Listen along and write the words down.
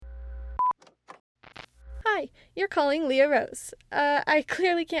Hi, you're calling Leah Rose. I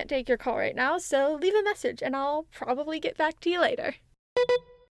clearly can't take your call right now, so leave a message and I'll probably get back to you later.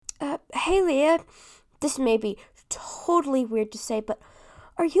 Hey Leah, this may be totally weird to say, but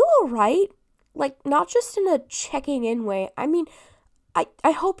are you alright? Like, not just in a checking in way. I mean,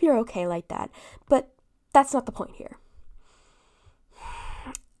 I hope you're okay like that, but that's not the point here.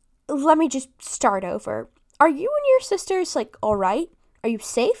 Let me just start over. Are you and your sisters, like, alright? Are you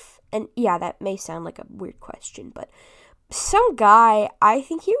safe? And yeah, that may sound like a weird question, but some guy, I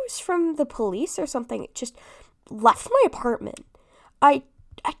think he was from the police or something, just left my apartment. I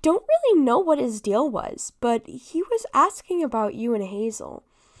I don't really know what his deal was, but he was asking about you and Hazel,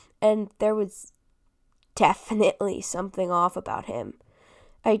 and there was definitely something off about him.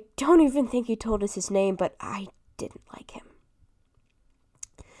 I don't even think he told us his name, but I didn't like him.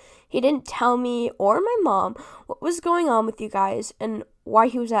 He didn't tell me or my mom what was going on with you guys and why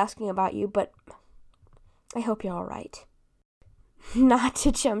he was asking about you, but I hope you're alright. Not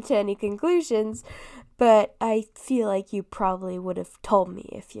to jump to any conclusions, but I feel like you probably would have told me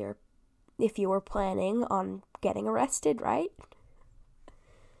if you were planning on getting arrested, right?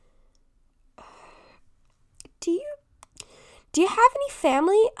 Do you have any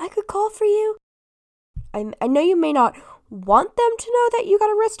family I could call for you? I know you may not want them to know that you got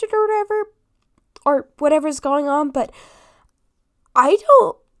arrested or whatever's going on, but I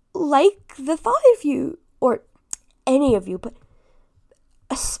don't like the thought of you, or any of you, but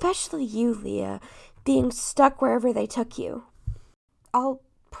especially you, Leah, being stuck wherever they took you. I'll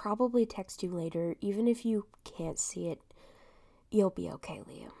probably text you later, even if you can't see it. You'll be okay,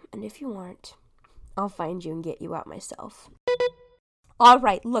 Leah. And if you aren't, I'll find you and get you out myself.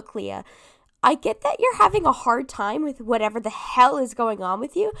 Alright, look, Leah. I get that you're having a hard time with whatever the hell is going on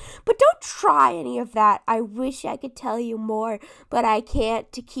with you, but don't try any of that. I wish I could tell you more, but I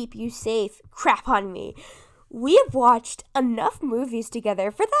can't to keep you safe. Crap on me. We have watched enough movies together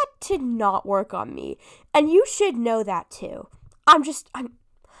for that to not work on me, and you should know that too. I'm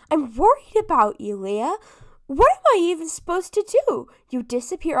worried about you, Leah. What am I even supposed to do? You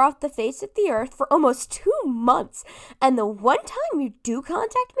disappear off the face of the earth for almost 2 months, and the one time you do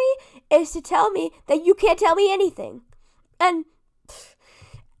contact me is to tell me that you can't tell me anything. And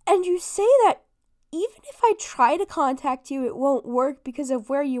you say that even if I try to contact you, it won't work because of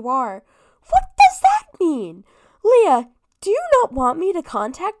where you are. What does that mean? Leah, do you not want me to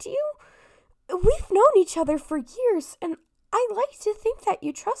contact you? We've known each other for years, and I like to think that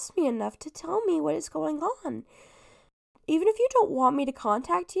you trust me enough to tell me what is going on. Even if you don't want me to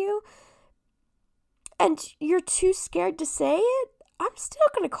contact you, and you're too scared to say it, I'm still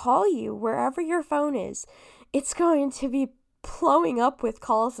going to call you wherever your phone is. It's going to be blowing up with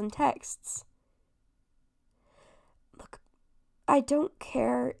calls and texts. Look, I don't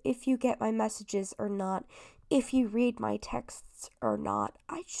care if you get my messages or not, if you read my texts or not.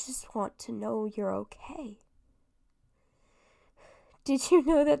 I just want to know you're okay. Did you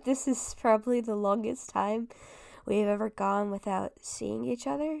know that this is probably the longest time we've ever gone without seeing each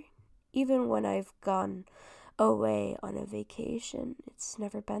other? Even when I've gone away on a vacation, it's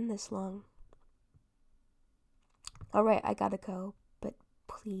never been this long. Alright, I gotta go, but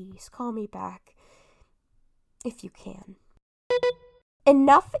please call me back if you can.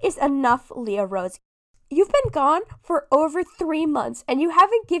 Enough is enough, Leah Rose. You've been gone for over 3 months, and you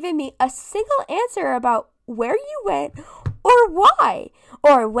haven't given me a single answer about where you went or why,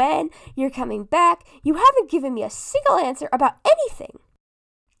 or when you're coming back. You haven't given me a single answer about anything.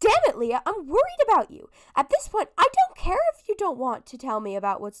 Damn it, Leah, I'm worried about you. At this point, I don't care if you don't want to tell me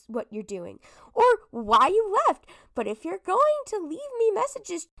about what you're doing or why you left. But if you're going to leave me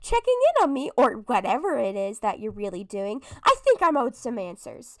messages checking in on me or whatever it is that you're really doing, I think I'm owed some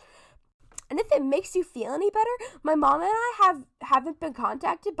answers. And if it makes you feel any better, my mom and I haven't been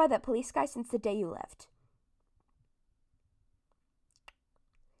contacted by that police guy since the day you left.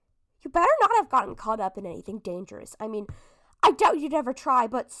 You better not have gotten caught up in anything dangerous. I mean, I doubt you'd ever try,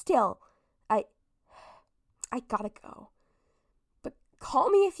 but still, I gotta go. But call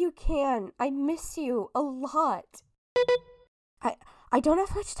me if you can. I miss you a lot. I don't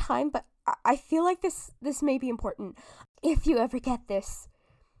have much time, but I feel like this may be important. If you ever get this,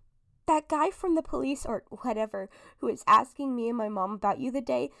 that guy from the police or whatever who is asking me and my mom about you the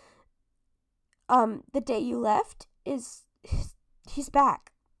day you left he's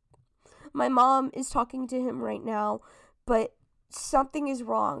back. My mom is talking to him right now, but something is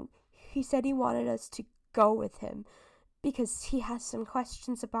wrong. He said he wanted us to go with him because he has some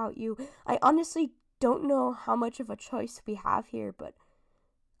questions about you. I honestly don't know how much of a choice we have here, but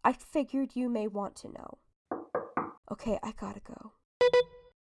I figured you may want to know. Okay, I gotta go.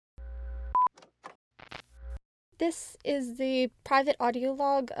 This is the private audio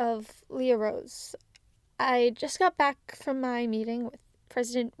log of Leah Rose. I just got back from my meeting with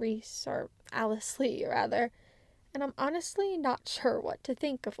President Reese, or Alice Lee, rather, and I'm honestly not sure what to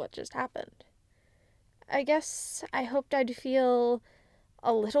think of what just happened. I guess I hoped I'd feel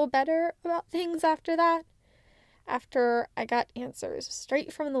a little better about things after that, after I got answers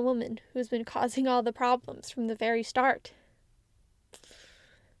straight from the woman who's been causing all the problems from the very start.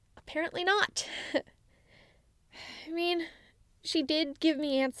 Apparently not. I mean, she did give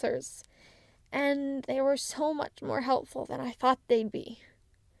me answers, and they were so much more helpful than I thought they'd be.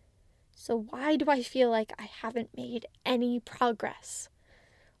 So why do I feel like I haven't made any progress?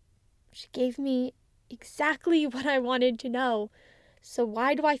 She gave me exactly what I wanted to know, so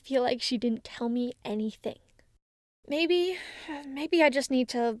why do I feel like she didn't tell me anything? Maybe I just need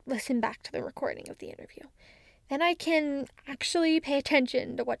to listen back to the recording of the interview. Then I can actually pay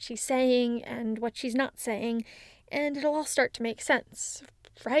attention to what she's saying and what she's not saying, and it'll all start to make sense,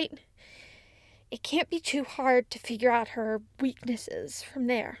 right? It can't be too hard to figure out her weaknesses from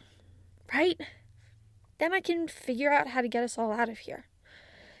there, right? Then I can figure out how to get us all out of here.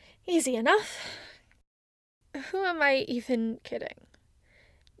 Easy enough. Who am I even kidding?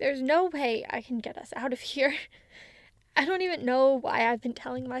 There's no way I can get us out of here. I don't even know why I've been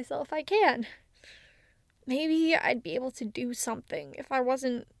telling myself I can. Maybe I'd be able to do something if I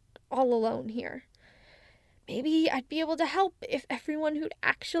wasn't all alone here. Maybe I'd be able to help if everyone who'd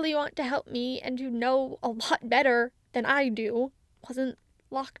actually want to help me and who know a lot better than I do wasn't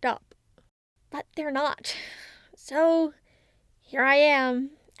locked up. But they're not. So here I am,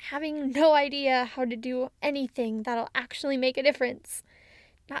 having no idea how to do anything that'll actually make a difference.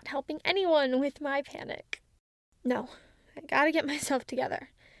 Not helping anyone with my panic. No, I gotta get myself together.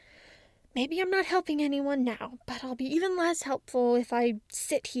 Maybe I'm not helping anyone now, but I'll be even less helpful if I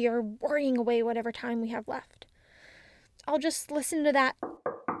sit here worrying away whatever time we have left. I'll just listen to that.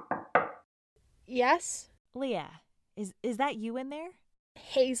 Yes? Leah, is that you in there?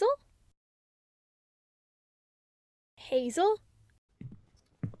 Hazel? Hazel?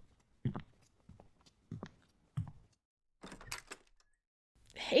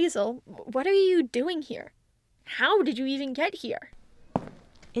 Hazel, what are you doing here? How did you even get here?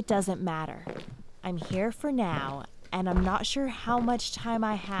 It doesn't matter. I'm here for now, and I'm not sure how much time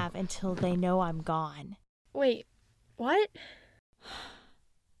I have until they know I'm gone. Wait, what?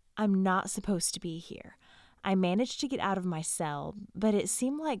 I'm not supposed to be here. I managed to get out of my cell, but it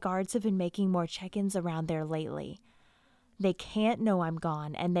seemed like guards have been making more check-ins around there lately. They can't know I'm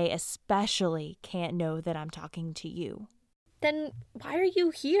gone, and they especially can't know that I'm talking to you. Then why are you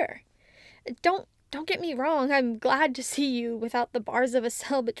here? Don't get me wrong, I'm glad to see you without the bars of a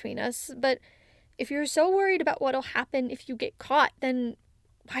cell between us, but if you're so worried about what'll happen if you get caught, then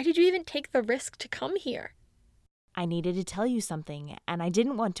why did you even take the risk to come here? I needed to tell you something, and I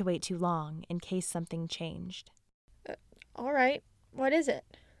didn't want to wait too long in case something changed. All right, what is it?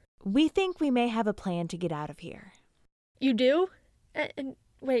 We think we may have a plan to get out of here. You do? And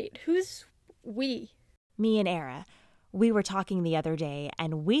wait, who's we? Me and Eira. We were talking the other day,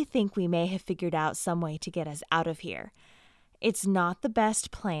 and we think we may have figured out some way to get us out of here. It's not the best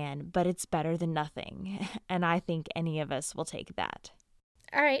plan, but it's better than nothing, and I think any of us will take that.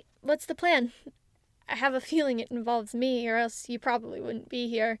 All right, what's the plan? I have a feeling it involves me, or else you probably wouldn't be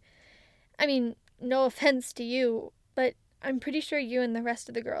here. I mean, no offense to you, but I'm pretty sure you and the rest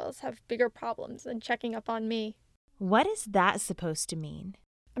of the girls have bigger problems than checking up on me. What is that supposed to mean?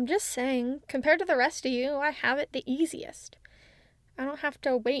 I'm just saying, compared to the rest of you, I have it the easiest. I don't have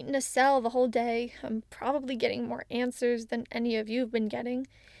to wait in a cell the whole day. I'm probably getting more answers than any of you have been getting,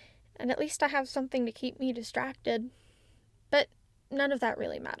 and at least I have something to keep me distracted. But none of that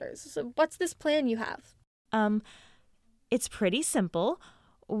really matters. So what's this plan you have? It's pretty simple.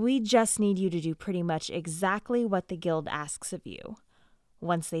 We just need you to do pretty much exactly what the guild asks of you.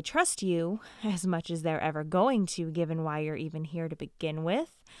 Once they trust you, as much as they're ever going to, given why you're even here to begin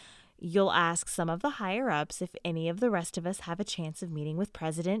with, you'll ask some of the higher-ups if any of the rest of us have a chance of meeting with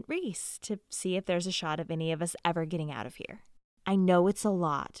President Reese to see if there's a shot of any of us ever getting out of here. I know it's a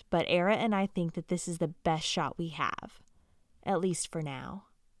lot, but Eira and I think that this is the best shot we have. At least for now.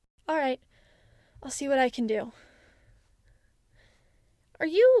 All right. I'll see what I can do. Are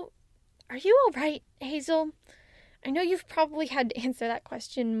you all right, Hazel? I know you've probably had to answer that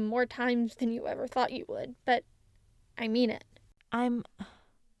question more times than you ever thought you would, but I mean it. I'm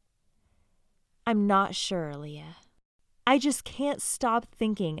not sure, Leah. I just can't stop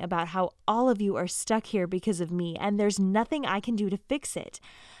thinking about how all of you are stuck here because of me, and there's nothing I can do to fix it.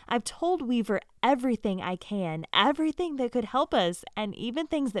 I've told Weaver everything I can, everything that could help us, and even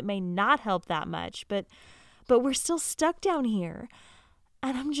things that may not help that much, but but we're still stuck down here.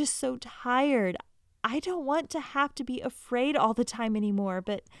 And I'm just so tired. I don't want to have to be afraid all the time anymore,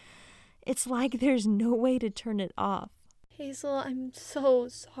 but it's like there's no way to turn it off. Hazel, I'm so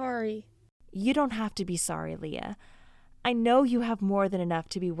sorry. You don't have to be sorry, Leah. I know you have more than enough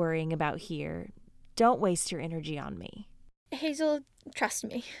to be worrying about here. Don't waste your energy on me. Hazel, trust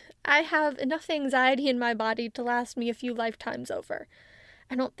me. I have enough anxiety in my body to last me a few lifetimes over.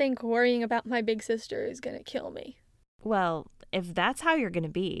 I don't think worrying about my big sister is gonna kill me. Well, if that's how you're going to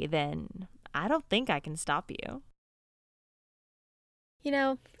be, then I don't think I can stop you. You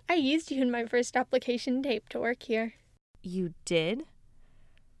know, I used you in my first application tape to work here. You did?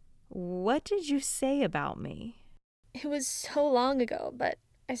 What did you say about me? It was so long ago, but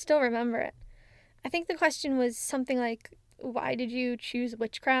I still remember it. I think the question was something like, why did you choose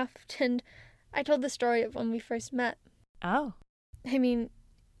witchcraft? And I told the story of when we first met. Oh. I mean,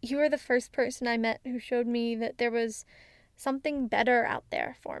 you were the first person I met who showed me that there was something better out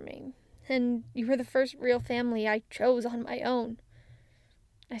there for me. And you were the first real family I chose on my own.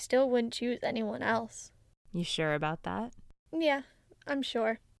 I still wouldn't choose anyone else. You sure about that? Yeah, I'm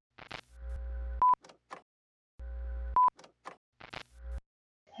sure.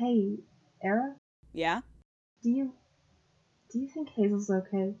 Hey, Eira? Yeah? Do you think Hazel's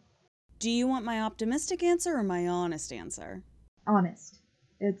okay? Do you want my optimistic answer or my honest answer? Honest.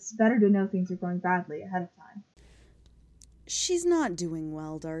 It's better to know things are going badly ahead of time. She's not doing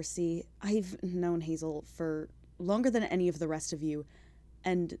well, Darcy. I've known Hazel for longer than any of the rest of you,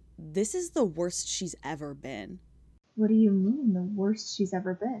 and this is the worst she's ever been. What do you mean, the worst she's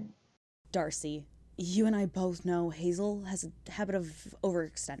ever been? Darcy, you and I both know Hazel has a habit of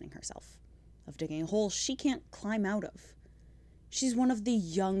overextending herself, of digging a hole she can't climb out of. She's one of the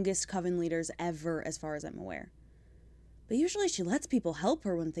youngest coven leaders ever, as far as I'm aware. But usually she lets people help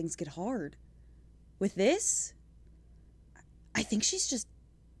her when things get hard. With this, I think she's just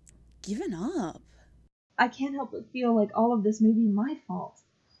given up. I can't help but feel like all of this may be my fault.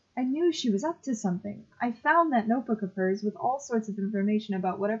 I knew she was up to something. I found that notebook of hers with all sorts of information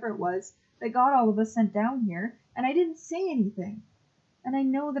about whatever it was that got all of us sent down here, and I didn't say anything. And I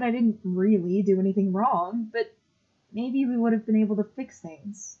know that I didn't really do anything wrong, but maybe we would have been able to fix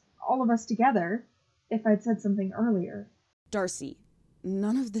things, all of us together, if I'd said something earlier. Darcy,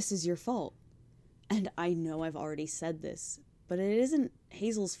 none of this is your fault. And I know I've already said this, but it isn't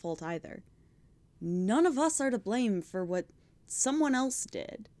Hazel's fault either. None of us are to blame for what someone else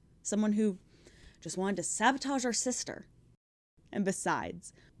did. Someone who just wanted to sabotage our sister. And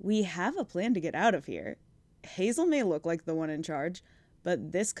besides, we have a plan to get out of here. Hazel may look like the one in charge,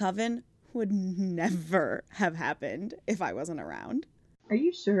 but this coven would never have happened if I wasn't around. Are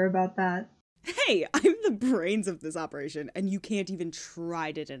you sure about that? Hey, I'm the brains of this operation, and you can't even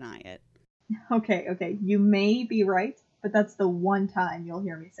try to deny it. Okay, you may be right, but that's the one time you'll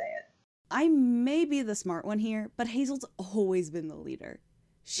hear me say it. I may be the smart one here, but Hazel's always been the leader.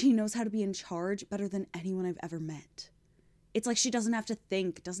 She knows how to be in charge better than anyone I've ever met. It's like she doesn't have to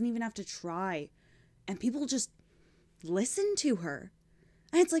think, doesn't even have to try, and people just listen to her.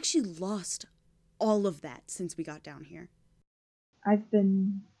 And it's like she lost all of that since we got down here. I've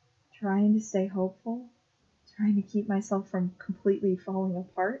been trying to stay hopeful, trying to keep myself from completely falling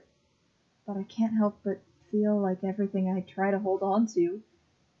apart, but I can't help but feel like everything I try to hold on to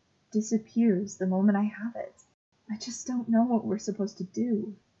disappears the moment I have it. I just don't know what we're supposed to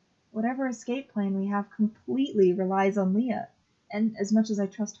do. Whatever escape plan we have completely relies on Leah, and as much as I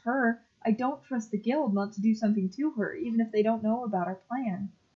trust her, I don't trust the guild not to do something to her, even if they don't know about our plan.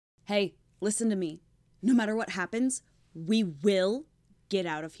 Hey, listen to me. No matter what happens, we will get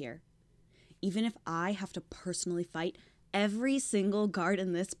out of here. Even if I have to personally fight every single guard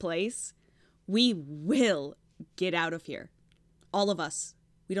in this place, we will get out of here. All of us.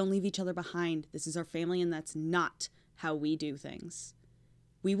 We don't leave each other behind. This is our family, and that's not how we do things.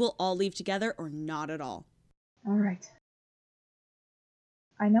 We will all leave together or not at all. All right.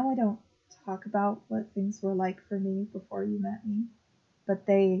 I know I don't talk about what things were like for me before you met me, but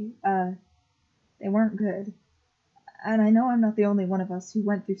they weren't good. And I know I'm not the only one of us who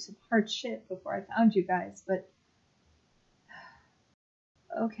went through some hard shit before I found you guys, but...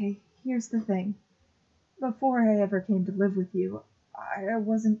 Okay, here's the thing. Before I ever came to live with you, I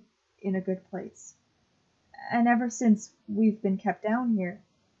wasn't in a good place. And ever since we've been kept down here,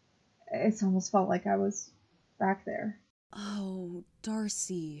 it's almost felt like I was back there. Oh,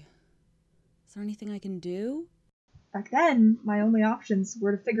 Darcy. Is there anything I can do? Back then, my only options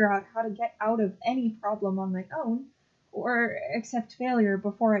were to figure out how to get out of any problem on my own, or accept failure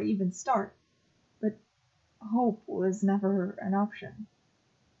before I even start. But hope was never an option.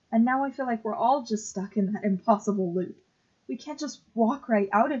 And now I feel like we're all just stuck in that impossible loop. We can't just walk right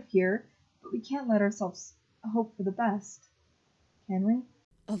out of here, but we can't let ourselves hope for the best. Can we?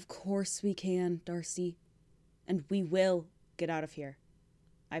 Of course we can, Darcy. And we will get out of here.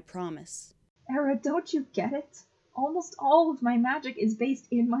 I promise. Eira, don't you get it? Almost all of my magic is based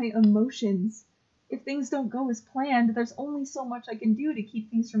in my emotions. If things don't go as planned, there's only so much I can do to keep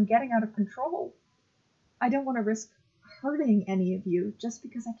things from getting out of control. I don't want to risk hurting any of you just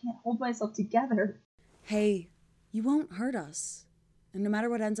because I can't hold myself together. Hey, you won't hurt us. And no matter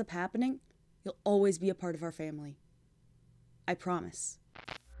what ends up happening, you'll always be a part of our family. I promise.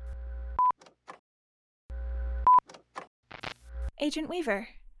 Agent Weaver,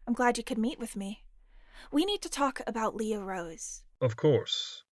 I'm glad you could meet with me. We need to talk about Leah Rose. Of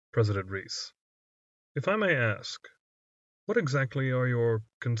course, President Reese. If I may ask, what exactly are your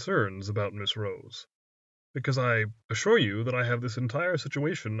concerns about Miss Rose? Because I assure you that I have this entire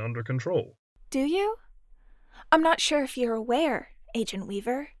situation under control. Do you? I'm not sure if you're aware, Agent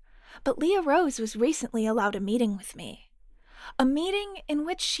Weaver, but Leah Rose was recently allowed a meeting with me. A meeting in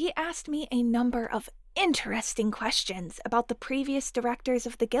which she asked me a number of interesting questions about the previous directors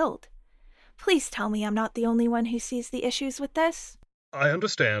of the guild. Please tell me I'm not the only one who sees the issues with this. I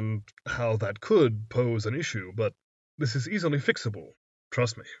understand how that could pose an issue, but this is easily fixable.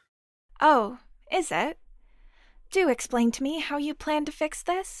 Trust me. Oh, is it? Do explain to me how you plan to fix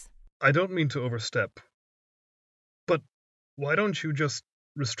this. I don't mean to overstep, but why don't you just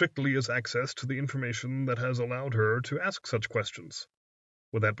restrict Leah's access to the information that has allowed her to ask such questions?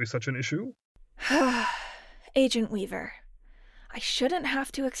 Would that be such an issue? Agent Weaver, I shouldn't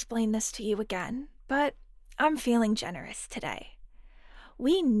have to explain this to you again, but I'm feeling generous today.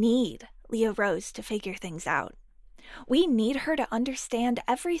 We need Leah Rose to figure things out. We need her to understand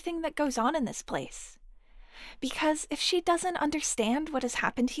everything that goes on in this place. Because if she doesn't understand what has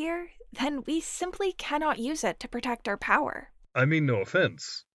happened here, then we simply cannot use it to protect our power. I mean no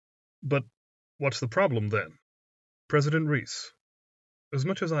offense, but what's the problem then? President Reese, as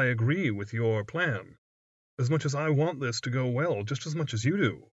much as I agree with your plan, as much as I want this to go well just as much as you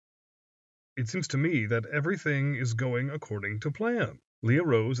do, it seems to me that everything is going according to plan. Leah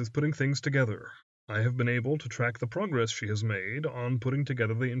Rose is putting things together. I have been able to track the progress she has made on putting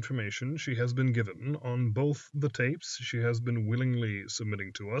together the information she has been given on both the tapes she has been willingly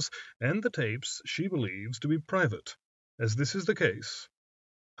submitting to us and the tapes she believes to be private. As this is the case,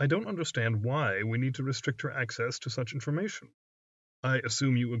 I don't understand why we need to restrict her access to such information. I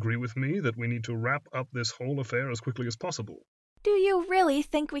assume you agree with me that we need to wrap up this whole affair as quickly as possible. Do you really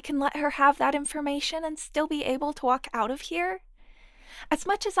think we can let her have that information and still be able to walk out of here? As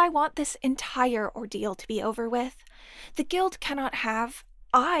much as I want this entire ordeal to be over with, the guild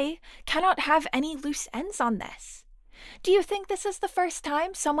I cannot have any loose ends on this. Do you think this is the first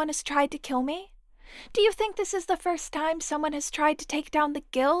time someone has tried to kill me? Do you think this is the first time someone has tried to take down the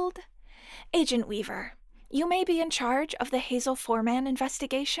guild? Agent Weaver, you may be in charge of the Hazel Foreman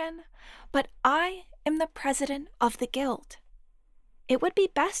investigation, but I am the president of the guild. It would be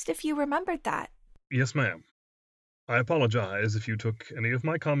best if you remembered that. Yes, ma'am. I apologize if you took any of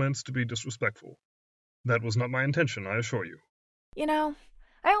my comments to be disrespectful. That was not my intention, I assure you. You know,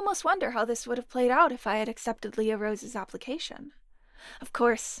 I almost wonder how this would have played out if I had accepted Leah Rose's application. Of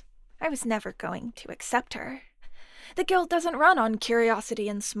course, I was never going to accept her. The guild doesn't run on curiosity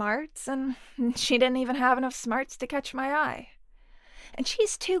and smarts, and she didn't even have enough smarts to catch my eye. And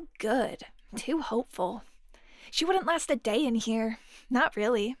she's too good, too hopeful. She wouldn't last a day in here. Not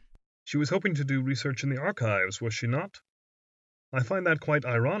really. She was hoping to do research in the archives, was she not? I find that quite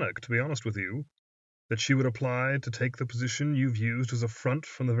ironic, to be honest with you, that she would apply to take the position you've used as a front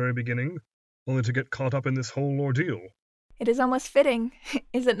from the very beginning, only to get caught up in this whole ordeal. It is almost fitting,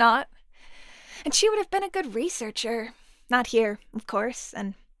 is it not? And she would have been a good researcher. Not here, of course,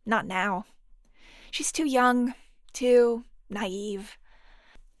 and not now. She's too young, too naive.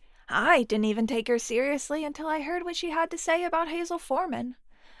 I didn't even take her seriously until I heard what she had to say about Hazel Foreman.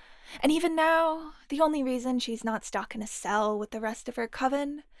 And even now, the only reason she's not stuck in a cell with the rest of her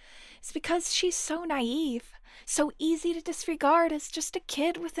coven is because she's so naive, so easy to disregard as just a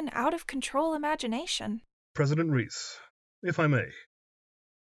kid with an out-of-control imagination. President Reese, if I may,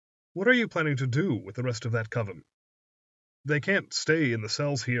 what are you planning to do with the rest of that coven? They can't stay in the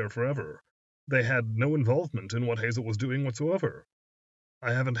cells here forever. They had no involvement in what Hazel was doing whatsoever.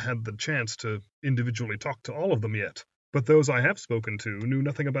 I haven't had the chance to individually talk to all of them yet, but those I have spoken to knew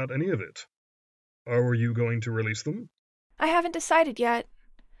nothing about any of it. Are you going to release them? I haven't decided yet,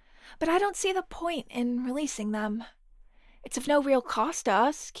 but I don't see the point in releasing them. It's of no real cost to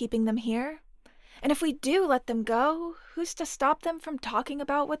us, keeping them here. And if we do let them go, who's to stop them from talking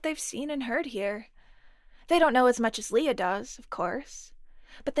about what they've seen and heard here? They don't know as much as Leah does, of course,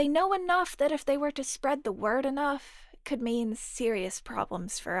 but they know enough that if they were to spread the word enough, it could mean serious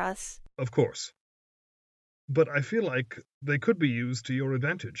problems for us. Of course. But I feel like they could be used to your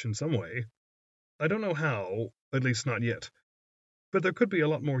advantage in some way. I don't know how, at least not yet, but there could be a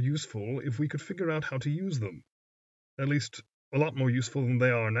lot more useful if we could figure out how to use them. At least, a lot more useful than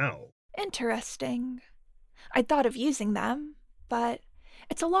they are now. Interesting. I'd thought of using them, but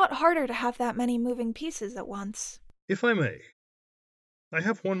it's a lot harder to have that many moving pieces at once. If I may, I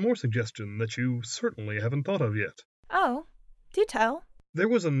have one more suggestion that you certainly haven't thought of yet. Oh, do tell. There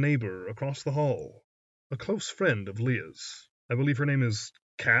was a neighbor across the hall, a close friend of Leah's. I believe her name is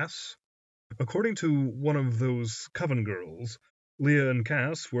Cass. According to one of those coven girls, Leah and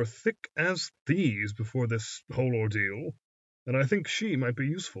Cass were thick as thieves before this whole ordeal, and I think she might be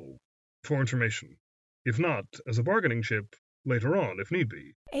useful for information. If not, as a bargaining chip later on, if need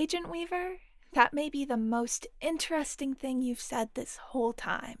be. Agent Weaver, that may be the most interesting thing you've said this whole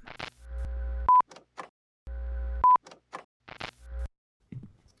time.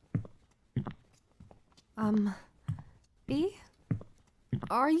 B?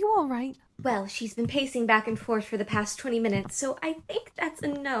 Are you all right? Well, she's been pacing back and forth for the past 20 minutes, so I think that's a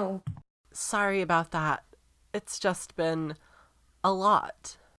no. Sorry about that. It's just been a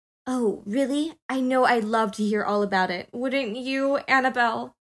lot. Oh, really? I know I'd love to hear all about it. Wouldn't you,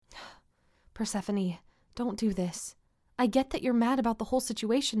 Annabel? Persephone, don't do this. I get that you're mad about the whole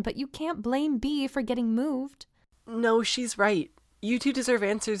situation, but you can't blame B for getting moved. No, she's right. You two deserve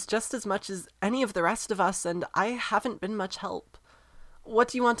answers just as much as any of the rest of us, and I haven't been much help. What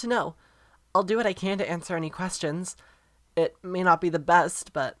do you want to know? I'll do what I can to answer any questions. It may not be the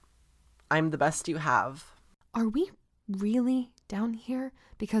best, but I'm the best you have. Are we really down here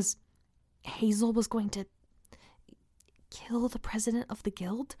because Hazel was going to kill the president of the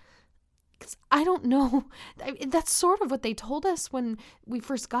guild? Because I don't know. That's sort of what they told us when we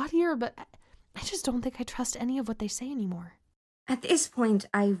first got here, but I just don't think I trust any of what they say anymore. At this point,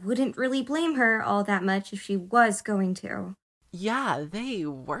 I wouldn't really blame her all that much if she was going to. Yeah, they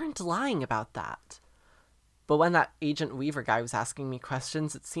weren't lying about that. But when that Agent Weaver guy was asking me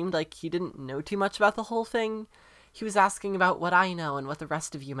questions, it seemed like he didn't know too much about the whole thing. He was asking about what I know and what the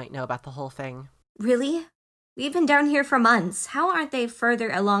rest of you might know about the whole thing. Really? We've been down here for months. How aren't they further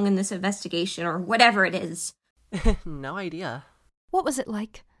along in this investigation or whatever it is? No idea. What was it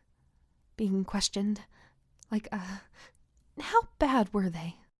like being questioned? How bad were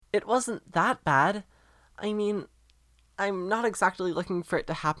they? It wasn't that bad. I mean, I'm not exactly looking for it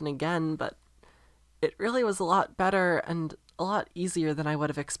to happen again, but it really was a lot better and a lot easier than I would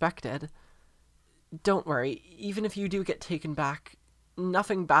have expected. Don't worry, even if you do get taken back,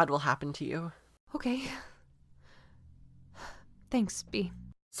 nothing bad will happen to you. Okay. Thanks, B.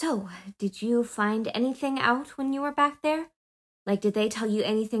 So, did you find anything out when you were back there? Did they tell you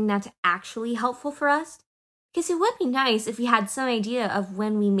anything that's actually helpful for us? Because it would be nice if we had some idea of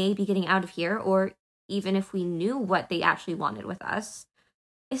when we may be getting out of here, or even if we knew what they actually wanted with us.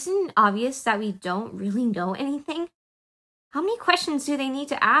 Isn't it obvious that we don't really know anything? How many questions do they need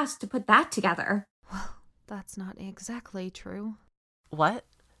to ask to put that together? Well, that's not exactly true. What?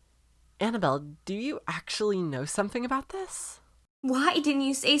 Annabel, do you actually know something about this? Why didn't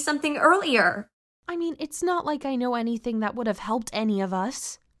you say something earlier? I mean, it's not like I know anything that would have helped any of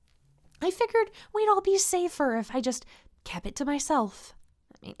us. I figured we'd all be safer if I just kept it to myself.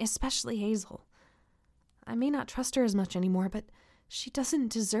 I mean, especially Hazel. I may not trust her as much anymore, but she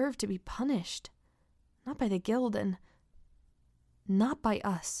doesn't deserve to be punished. Not by the guild and not by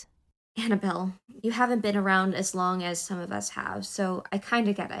us. Annabel, you haven't been around as long as some of us have, so I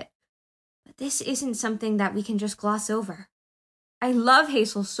kinda get it. But this isn't something that we can just gloss over. I love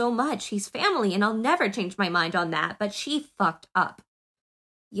Hazel so much. She's family, and I'll never change my mind on that, but she fucked up.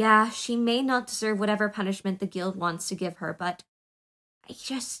 Yeah, she may not deserve whatever punishment the guild wants to give her, but I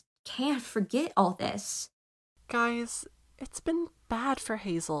just can't forget all this. Guys, it's been bad for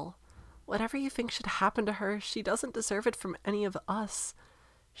Hazel. Whatever you think should happen to her, she doesn't deserve it from any of us.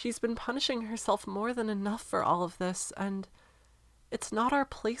 She's been punishing herself more than enough for all of this, and it's not our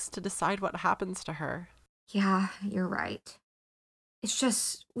place to decide what happens to her. Yeah, you're right. It's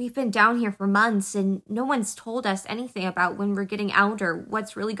just, we've been down here for months, and no one's told us anything about when we're getting out or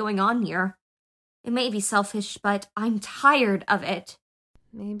what's really going on here. It may be selfish, but I'm tired of it.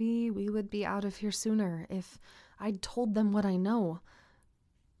 Maybe we would be out of here sooner if I'd told them what I know.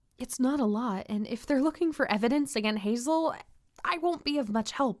 It's not a lot, and if they're looking for evidence against Hazel, I won't be of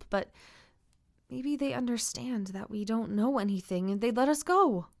much help, but Maybe they understand that we don't know anything and they'd let us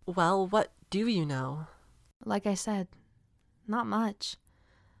go. Well, what do you know? Like I said, not much.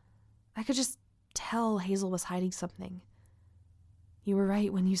 I could just tell Hazel was hiding something. You were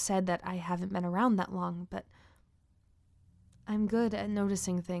right when you said that I haven't been around that long, but I'm good at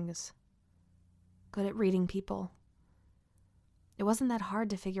noticing things. Good at reading people. It wasn't that hard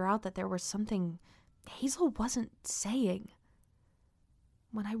to figure out that there was something Hazel wasn't saying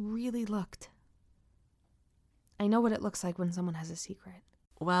when I really looked. I know what it looks like when someone has a secret.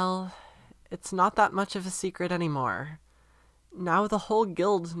 Well, it's not that much of a secret anymore. Now the whole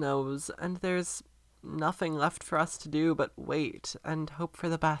guild knows, and there's nothing left for us to do but wait and hope for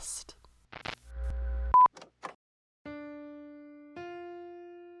the best.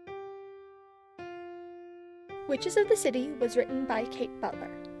 Witches of the City was written by Kate Butler.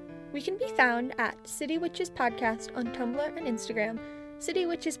 We can be found at City Witches Podcast on Tumblr and Instagram, City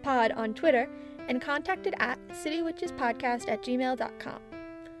Witches Pod on Twitter, and contacted at citywitchespodcast@gmail.com.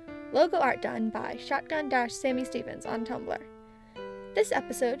 Logo art done by Shotgun-Sammy Stevens on Tumblr. This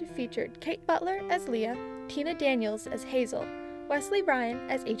episode featured Kate Butler as Leah, Tina Daniels as Hazel, Wesley Bryan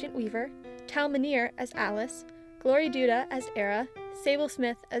as Agent Weaver, Minear as Alice, Glory Duda as Eira, Sable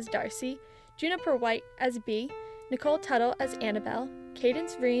Smith as Darcy, Juniper White as Bee, Nicole Tuttle as Annabel,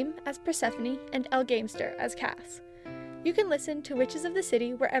 Kadence Roehm as Persephone, and Gamester as Cass. You can listen to Witches of the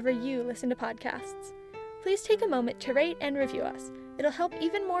City wherever you listen to podcasts. Please take a moment to rate and review us. It'll help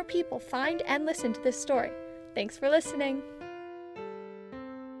even more people find and listen to this story. Thanks for listening.